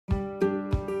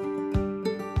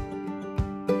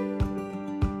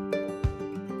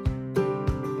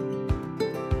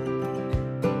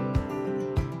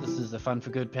Fun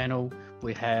for Good panel.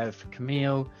 We have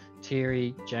Camille,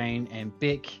 Terry, Jane, and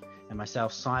Beck, and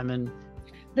myself, Simon.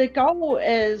 The goal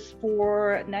is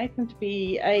for Nathan to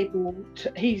be able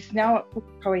to, he's now at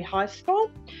Pukekohe High School,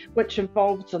 which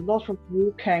involves a lot of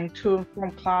walking to and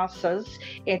from classes,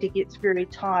 and he gets very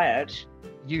tired.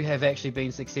 You have actually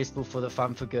been successful for the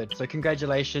Fun for Good. So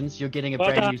congratulations, you're getting a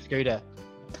brand new scooter.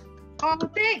 Oh,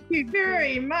 thank you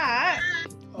very much.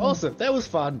 Awesome, that was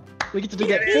fun. We get to do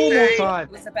that 4 more times.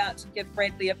 It was about to give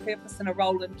Bradley a purpose and a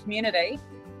role in community,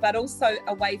 but also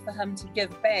a way for him to give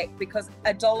back, because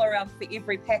 $1 out for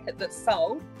every packet that's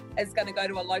sold is going to go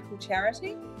to a local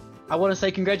charity. I want to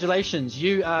say congratulations.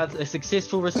 You are a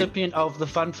successful recipient of the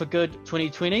Fun for Good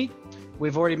 2020.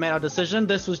 We've already made our decision.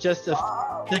 This was just to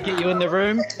get you in the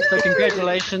room. So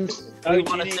congratulations. We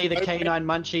want to see the Canine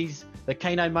Munchies, the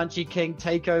Canine Munchie King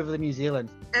take over New Zealand.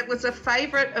 It was a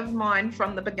favourite of mine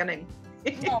from the beginning.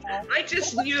 I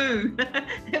just knew.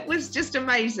 It was just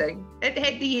amazing. It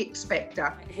had the X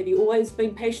factor. Have you always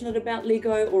been passionate about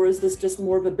Lego, or is this just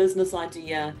more of a business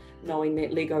idea, knowing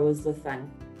that Lego is the thing?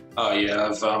 Oh yeah,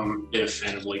 I've been a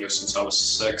fan of Lego since I was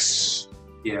 6.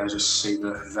 Yeah, I just see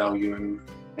the value in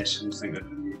it and think that it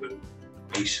would be a good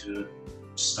way to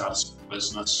start a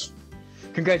business.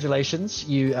 Congratulations,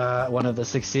 you are one of the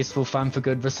successful Fun for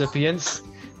Good recipients.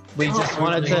 We just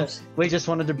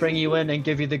wanted to bring you in and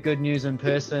give you the good news in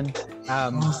person.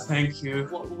 Thank you.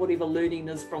 Whatever learning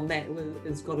is from that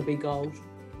has got to be gold.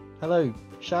 Hello,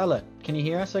 Charlotte. Can you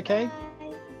hear us okay?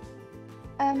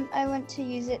 Hi. I want to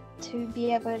use it to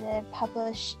be able to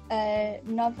publish a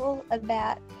novel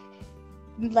about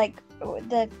like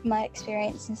my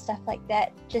experience and stuff like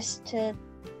that, just to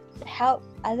help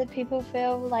other people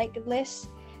feel like less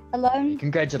alone.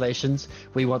 Congratulations.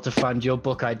 We want to fund your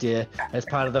book idea as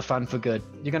part of the Fun for Good.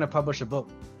 You're going to publish a book.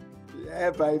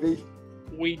 Yeah, baby.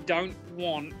 We don't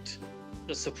want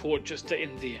the support just to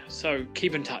end there, so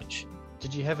keep in touch.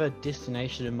 Did you have a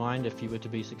destination in mind if you were to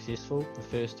be successful, the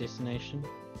first destination?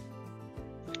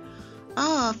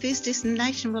 Oh, first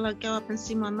destination, well, I'd go up and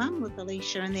see my mum with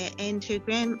Alicia and that, and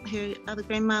her other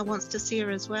grandma wants to see her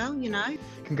as well, you know.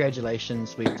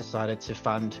 Congratulations, we've decided to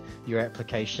fund your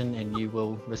application and you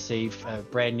will receive a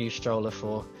brand new stroller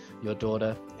for your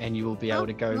daughter, and you will be able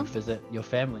to go visit your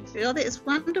families. Oh, that's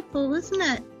wonderful, isn't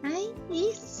it? Hey,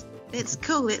 yes. That's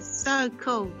cool, it's so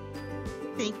cool.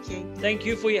 Thank you. Thank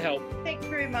you for your help. Thank you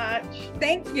very much.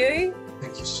 Thank you.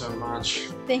 Thank you so much.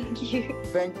 Thank you.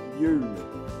 Thank you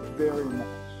very much.